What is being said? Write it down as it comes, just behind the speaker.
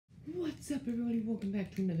What's up, everybody? Welcome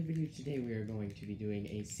back to another video. Today we are going to be doing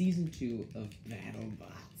a Season 2 of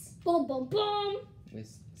BattleBots. Boom, boom, boom!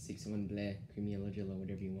 With 601 Blair, Creamy Yellow Jello,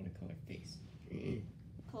 whatever you want to call her face.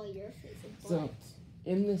 Call your face a butt. So,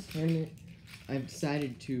 in this tournament, I've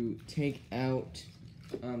decided to take out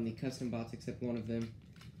the custom bots except one of them.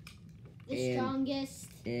 The strongest.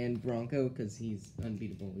 And Bronco, because he's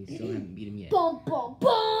unbeatable. We still haven't beat him yet. Boom, boom,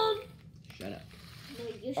 boom! Shut up. No,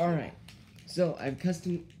 you Alright, so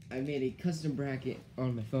I made a custom bracket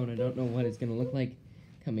on my phone. I don't know what it's gonna look like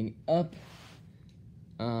coming up.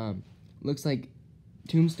 Looks like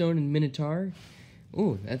Tombstone and Minotaur.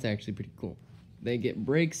 Oh, that's actually pretty cool. They get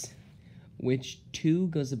breaks, which 2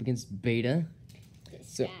 goes up against Beta.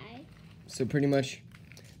 This guy. So pretty much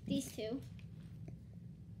These two.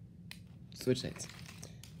 switch sides.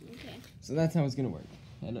 Okay. So that's how it's gonna work.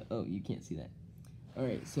 Oh, you can't see that.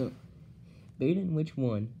 Alright, so Beta in which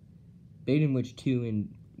 1, Beta in which 2,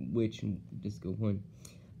 and which Disco 1.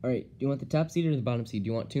 Alright, do you want the top seed or the bottom seed? Do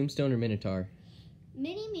you want Tombstone or Minotaur?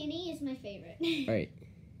 Mini is my favorite. Alright.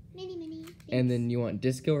 Mini. And then you want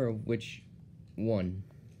Disco or which 1?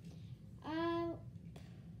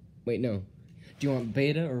 Wait, no. Do you want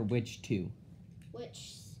Beta or which 2?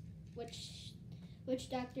 Which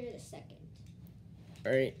Doctor the second?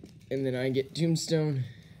 Alright, and then I get Tombstone.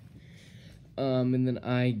 And then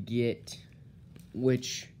I get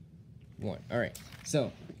which 1? Alright,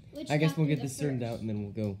 so I guess we'll get this sorted out and then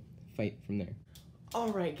we'll go fight from there.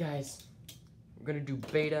 Alright, guys. We're gonna do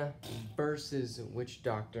Beta versus Witch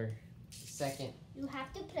Doctor. Second. You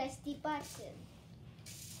have to press the button.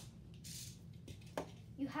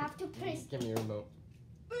 You have to press. Give me your remote.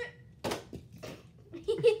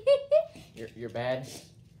 You're bad.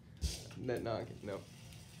 No.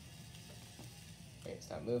 Okay,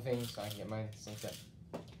 stop moving so I can get my synced up.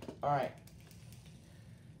 Alright.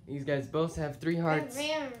 These guys both have 3 hearts.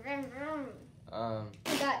 I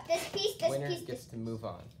got this piece, Winner gets to move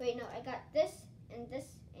on. Wait, no, I got this and the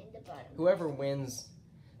bottom. Whoever wins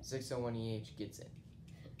 601 EH gets it.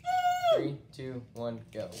 3, 2, 1,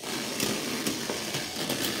 go.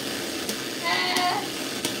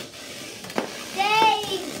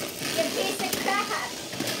 Dang! You piece of crap!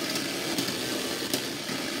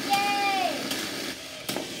 Yay!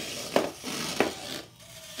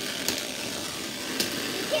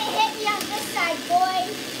 You can't hit me on this side, boy!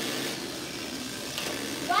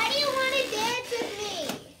 Why do you want to dance with me?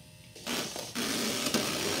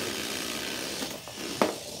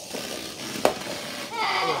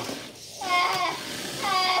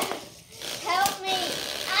 Help me!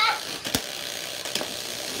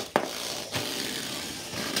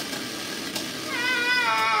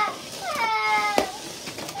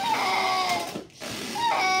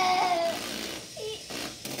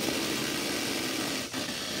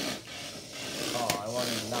 Oh, I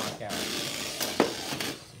wanted to knock out.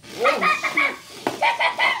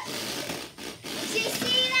 Did you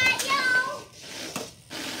see that, yo?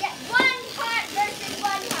 Get 1 heart versus 1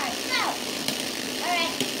 heart. No. All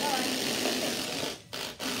right, go on.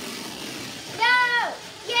 No.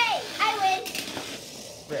 Yay, I win.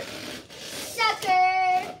 Frick.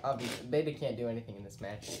 Sucker. Obviously, Beta can't do anything in this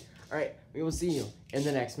match. Alright, we will see you in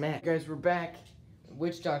the next match. Guys, we're back.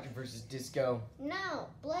 Witch Doctor versus Disco. No,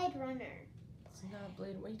 Blade Runner. It's not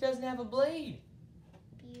Blade. He doesn't have a blade.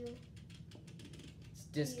 You. It's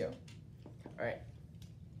Disco. Alright.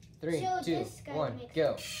 3, So 2, this guy 1, makes-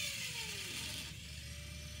 go.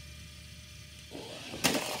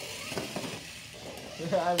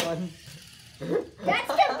 I won. That's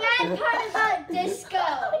the bad part about Disco.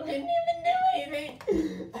 I didn't even do anything.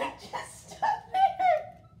 I just stood there.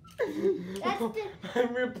 That's the... I'm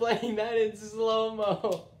replaying that in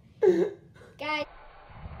slow-mo. Guys.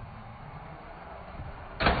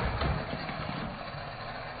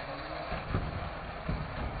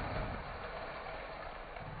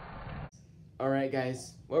 Alright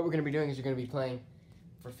guys, what we're going to be doing is you're going to be playing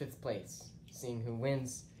for 5th place, seeing who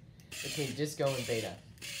wins between Disco and Beta.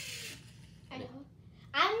 I know.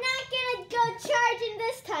 I'm not gonna go charging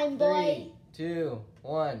this time, boy. 3, 2,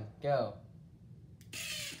 1, go.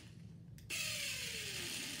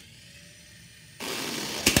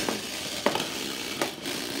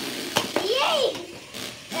 Yay!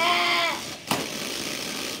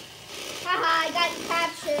 Haha, I got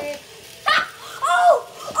captured. Ha!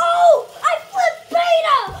 Oh! I flipped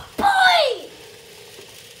Beta! Boy!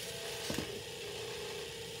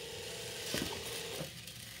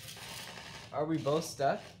 Are we both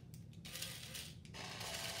stuck?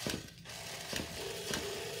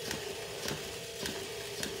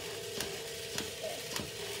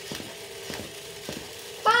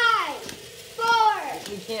 Five, four,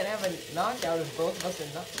 can't have a knockout if both of us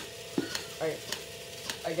are not. Alright,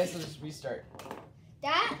 I guess I'll just restart.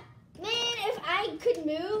 That, man, if I could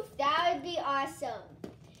move, that would be awesome.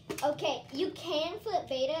 Okay, you can flip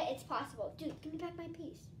Beta. It's possible. Dude, give me back my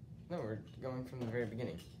piece. No, we're going from the very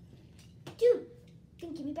beginning. Dude,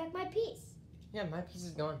 then give me back my piece. Yeah, my piece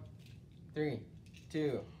is gone. 3,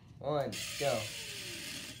 2, 1, go.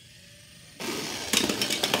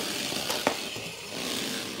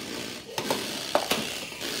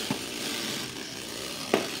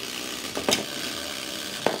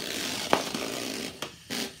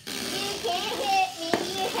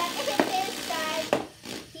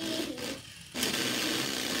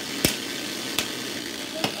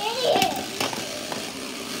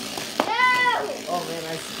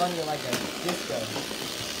 I spun you like a disco.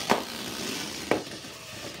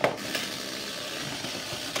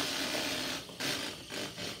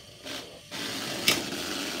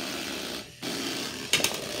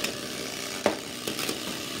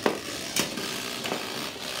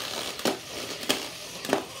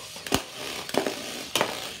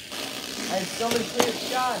 I have so many clear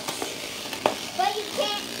shots. But you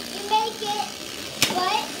can't, you make it,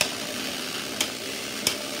 but...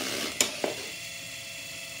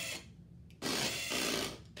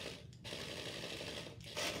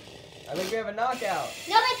 I think we have a knockout.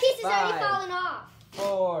 No, my piece has 5, already fallen off.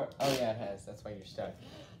 4. Oh yeah, it has. That's why you're stuck.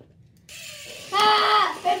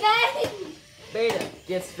 Ah! Revenge! Beta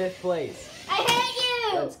gets 5th place. I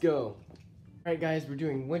hate you! Let's go. Alright guys, we're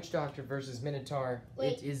doing Witch Doctor versus Minotaur.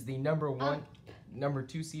 Wait. It is the number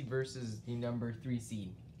 2 seed versus the number 3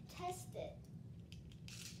 seed. Test it.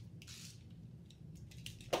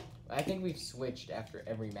 I think we've switched after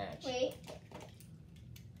every match. Wait.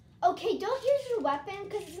 Okay, don't use your weapon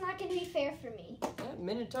because it's not going to be fair for me. Yeah,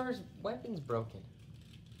 Minotaur's weapon's broken.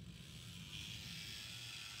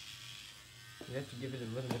 You have to give it a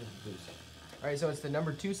little bit of a boost. Alright, so it's the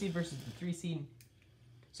number 2 seed versus the 3 seed.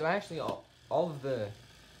 So actually all of the...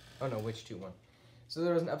 Oh no, Witch 2 won. So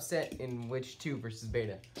there was an upset in Witch 2 versus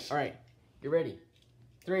Beta. Alright, get ready.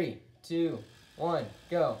 3, 2, 1,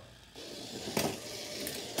 go.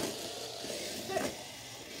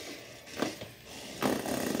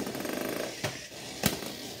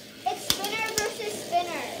 It's spinner versus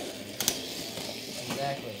spinner.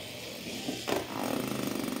 Exactly.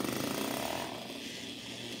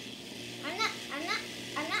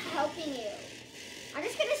 I'm not helping you. I'm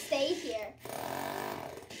just gonna stay here.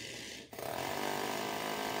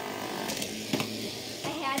 I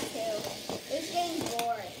had to. It was getting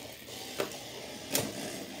boring.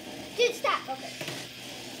 Dude, stop. Okay.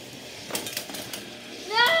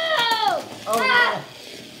 No! Oh yeah.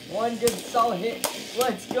 One good solid hit.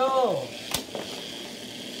 Let's go.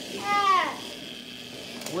 Ah!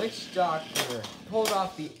 Witch Doctor pulled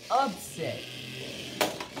off the upset.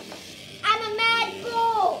 I'm a mad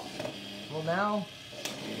bull! Well now,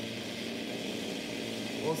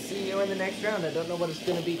 we'll see you in the next round. I don't know what it's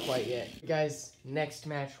going to be quite yet. Guys, next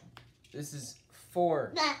match, this is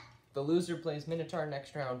 4. The loser plays Minotaur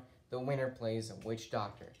next round. The winner plays Witch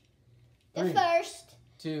Doctor. The 3, first.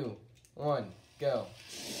 2, 1, go.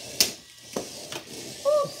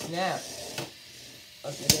 Woo, snap.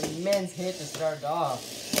 That's an immense hit to start off.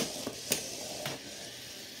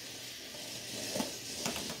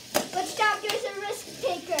 Witch Doctor's a risk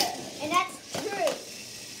taker, and that's true.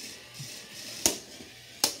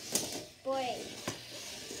 Boy.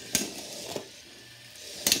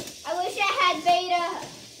 I wish I had Beta.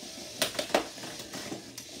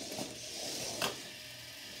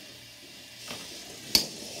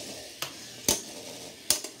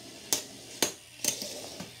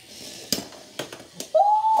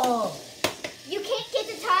 Oh! You can't get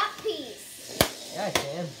the top piece. Yeah, I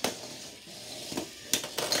can.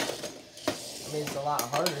 I mean, it's a lot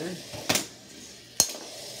harder.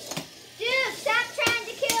 Dude, stop trying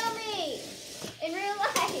to kill me in real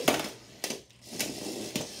life.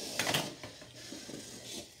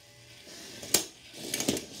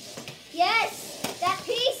 Yes, that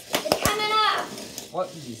piece is coming off. What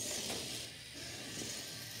piece?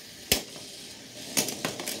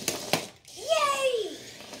 Yay!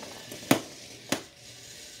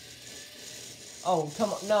 Oh,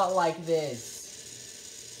 come on, not like this.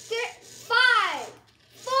 5,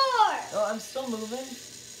 4. Oh, I'm still moving.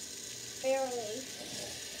 Barely.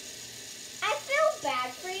 I feel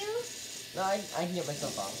bad for you. No, I can get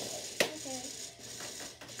myself off. Okay.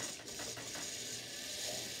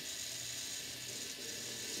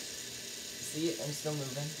 See it? I'm still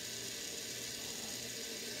moving.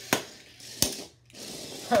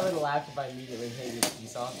 I would have laughed if I immediately hit this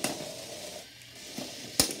piece off.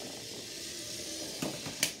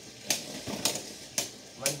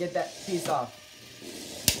 Come on, get that piece off.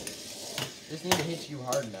 Just need to hit you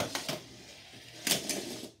hard enough.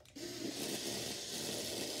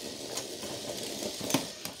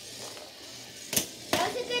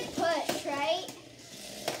 That was a good push, right?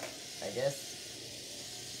 I guess.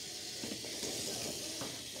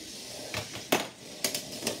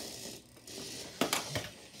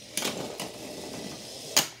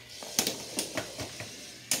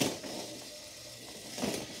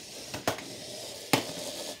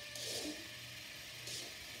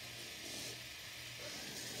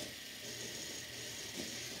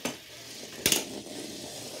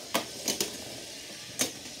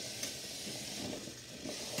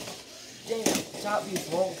 Dang it, top piece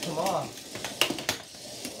won't come off.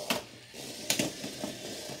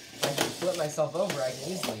 If I can flip myself over, I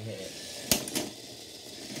can easily hit it.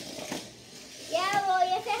 Yeah, well,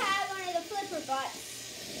 you have to have one of the flipper bots.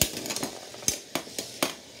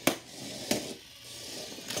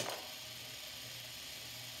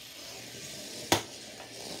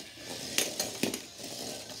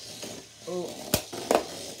 Oh.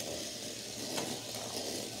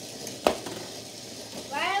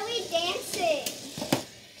 Why are we dancing?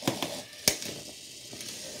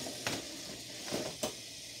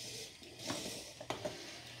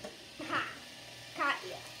 Ha! Caught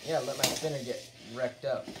you. Yeah, let my spinner get wrecked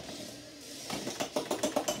up.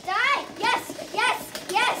 Die! Yes! Yes!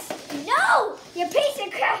 Yes! No! You piece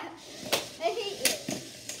of crap! I hate you.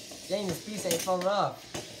 Dang, this piece ain't falling off.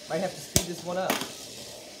 Might have to speed this one up.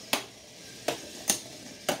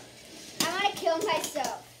 I'm gonna kill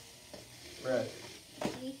myself. Bruh.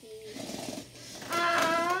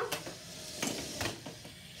 Aww.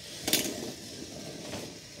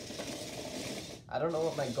 I don't know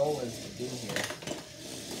what my goal is to do here.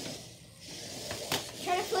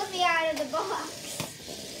 Try to flip me out of the box.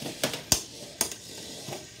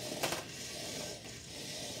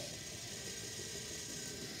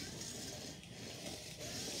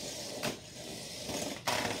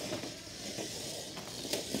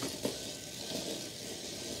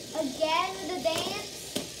 Again with the dance?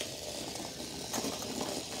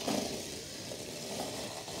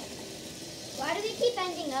 Why do we keep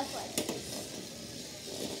ending up like this?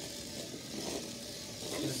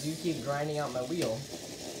 Because you keep grinding out my wheel.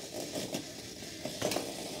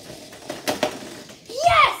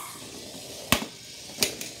 Yes!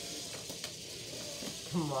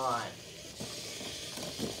 Come on.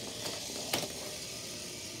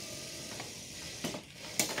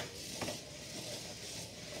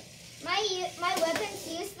 My weapon's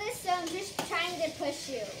useless, so I'm just trying to push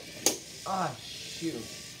you. Ah, shoot.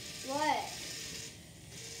 What?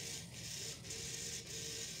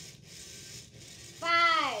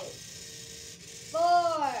 5,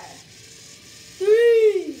 4,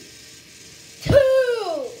 3, 2,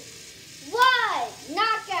 1.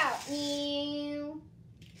 Knockout. Meow.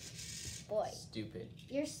 Boy, Stupid.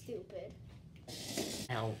 you're stupid.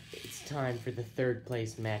 Now it's time for the third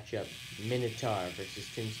place matchup. Minotaur versus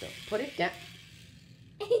Tombstone. Put it down.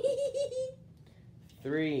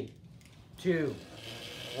 3, 2,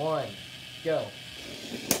 1, go.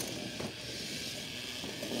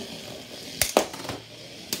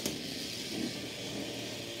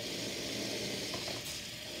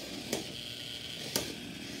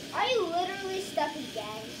 Are you literally stuck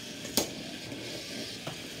again?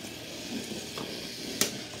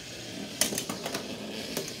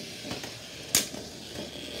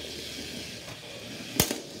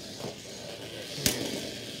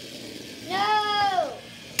 No!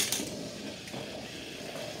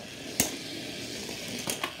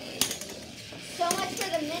 So much for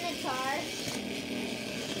the Minotaur.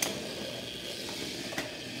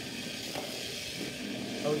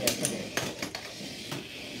 Oh yeah, come here.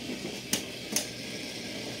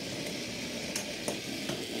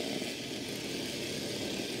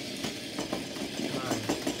 Come on.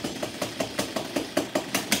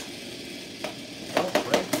 Don't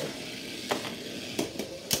break it.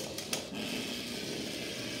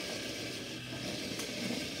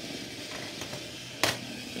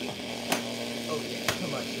 Oh yeah,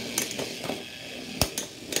 come on.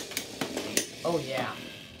 Oh yeah.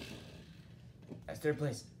 That's third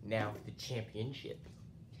place. Now for the championship.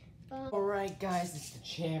 Alright guys, it's the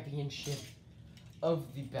championship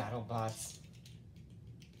of the BattleBots.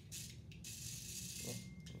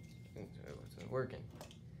 It's working.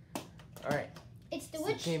 Alright. It's the It's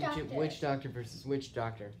Witch championship Doctor. Witch Doctor versus Witch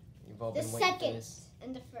Doctor. You've all The been waiting for second this.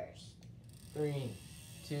 and the first. 3,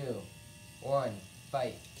 2, 1,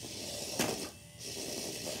 fight.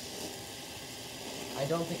 I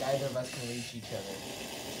don't think either of us can reach each other.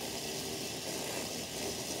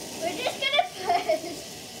 We're just gonna push.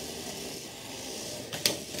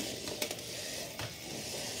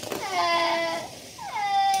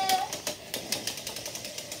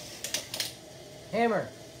 Hammer.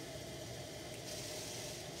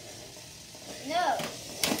 No.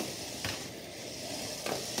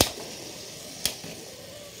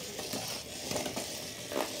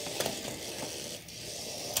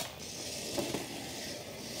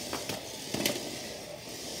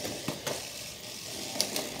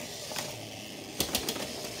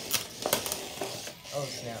 Oh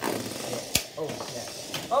snap. Oh snap.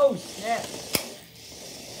 Oh snap.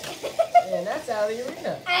 And that's out of the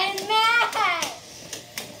arena. I'm mad.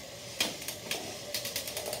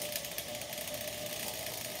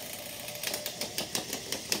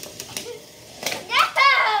 No!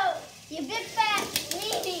 You big fat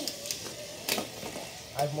meanie.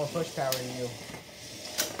 I have more push power than you.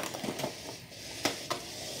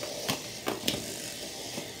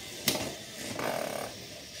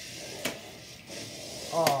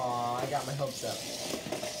 Aw, I got my hopes up.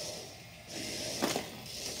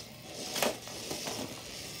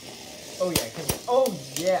 Oh yeah, come here. Oh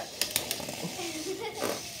yeah.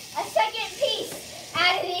 A second piece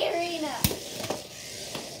out of the arena.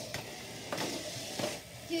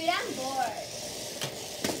 Dude, I'm bored.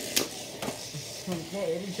 We can't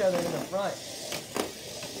hit each other in the front.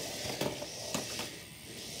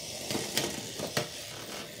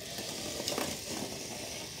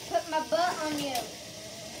 Put my butt on you.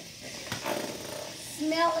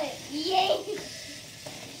 Smell it. Yay!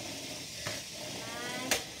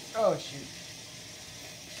 Oh shoot.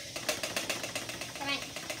 Come on.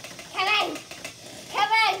 Come on.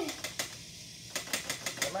 Come on.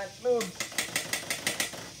 Come on, move.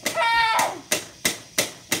 Ah!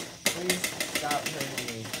 Please stop hurting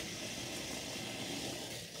me.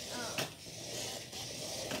 Oh.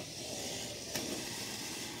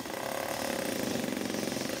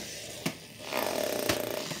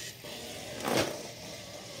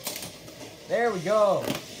 There we go.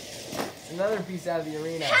 Another piece out of the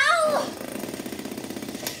arena. How?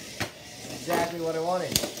 Exactly what I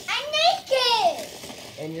wanted. I'm naked.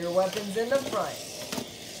 And your weapon's in the front.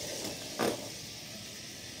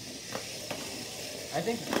 I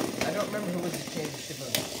don't remember who was the championship of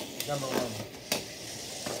number 1.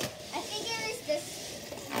 I think it was this.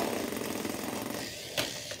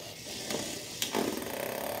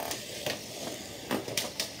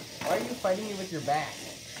 Why are you fighting me with your back?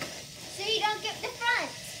 So you don't get the front.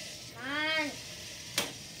 Come on.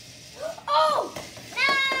 Oh! No!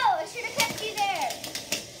 I should have kept you there.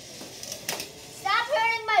 Stop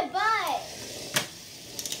hurting my butt.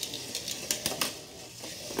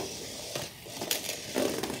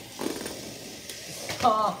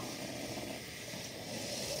 Oh,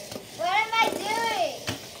 What am I doing?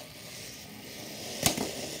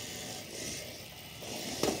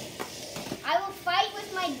 I will fight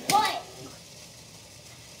with my butt.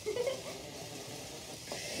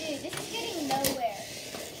 Dude, this is getting nowhere.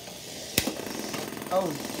 oh.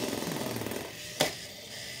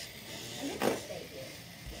 I'm just gonna stay here.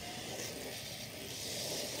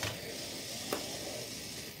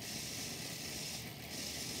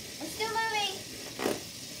 I'm still moving.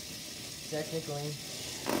 Technically.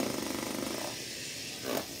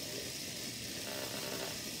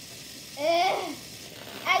 Ugh.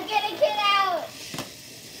 I'm gonna get out.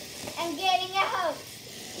 I'm getting out.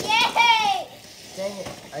 Yay! Dang it,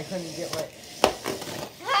 I couldn't get my...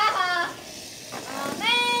 Ha! Oh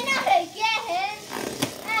man, not again!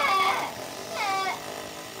 Ah, ah.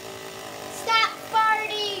 Stop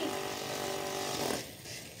farting!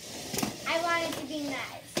 I wanted to be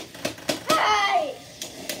nice. Hi!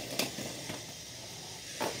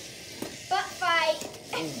 Butt fight.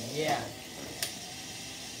 Oh, yeah.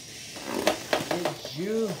 Did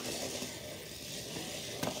you?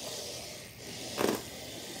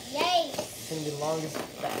 Yay! It's gonna be the longest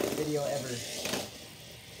video ever.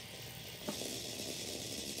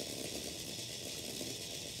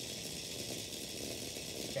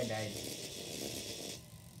 I died.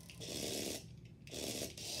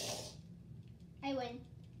 I win.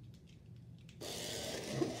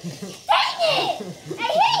 Dang it! I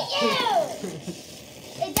hate you!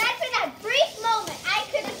 If that for that brief moment, I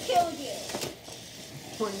could have killed you.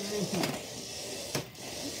 What do you mean?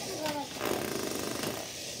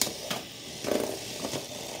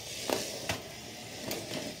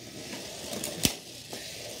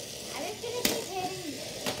 I was gonna keep hitting you.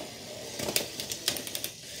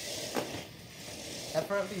 That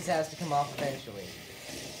front piece has to come off eventually.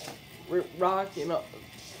 We're rocking up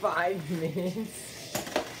 5 minutes.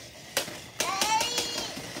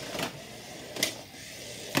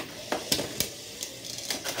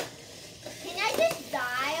 Can I just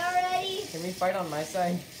die already? Can we fight on my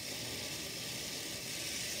side?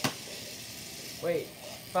 Wait.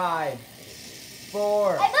 5,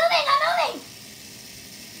 4, I'm moving! I'm moving!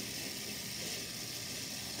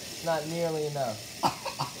 It's not nearly enough.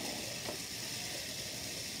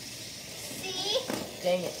 See?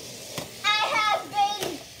 Dang it. I have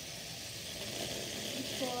been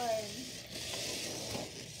informed.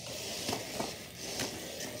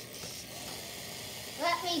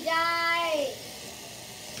 Let me die.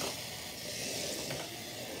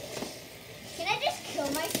 Can I just kill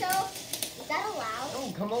myself? Is that allowed?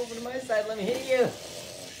 Oh, come over to my side. Let me hit you.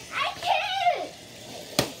 I can't.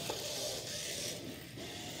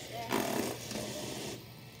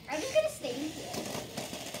 I'm just gonna stay in here.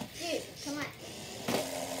 Dude, come on.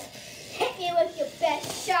 Hit me with your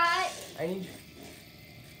best shot. I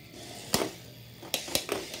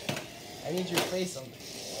need your face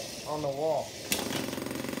on the wall.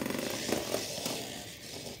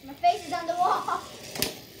 My face is on the wall.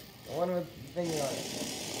 The one with the finger on it.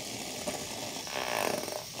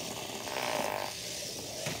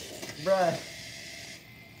 Bruh.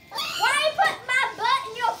 Why you put my butt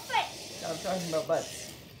in your face? I'm talking about butts.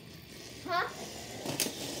 Huh?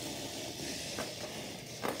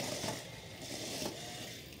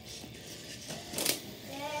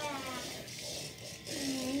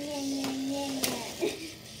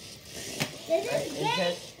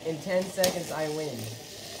 In 10 seconds, I win.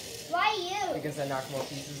 Why you? Because I knocked more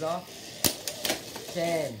pieces off.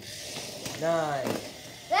 10, 9,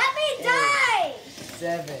 Let me die!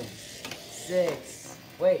 7, 6.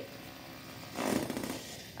 Wait.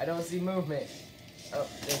 I don't see movement. Oh,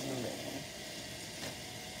 there's movement.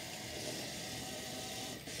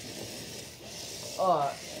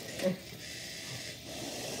 Oh.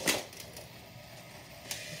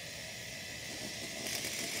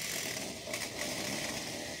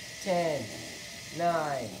 10,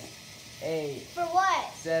 9, 8. For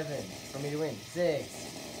what? 7. For me to win. 6,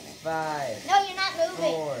 5. No, you're not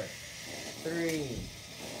moving. 4, 3,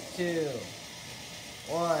 2,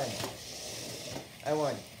 1. I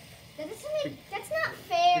won. That's not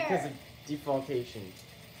fair. Because of defaultation.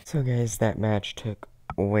 So guys, that match took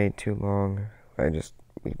way too long.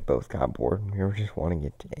 We both got bored. We were just wanting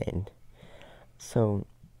it to end. So,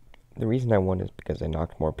 the reason I won is because I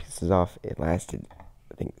knocked more pieces off. It lasted,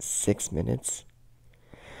 I think, 6 minutes.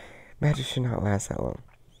 Matches should not last that long.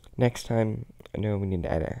 Next time, I know we need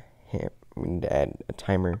to add a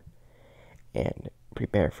timer and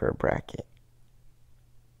prepare for a bracket.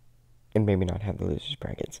 And maybe not have the losers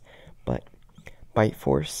brackets. But Bite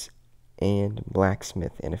Force and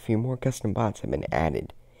Blacksmith and a few more custom bots have been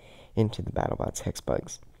added into the BattleBots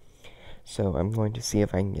Hexbugs. So I'm going to see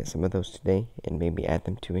if I can get some of those today and maybe add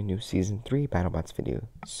them to a new Season 3 BattleBots video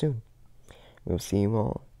soon. We'll see you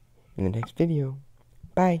all in the next video.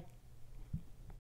 Bye!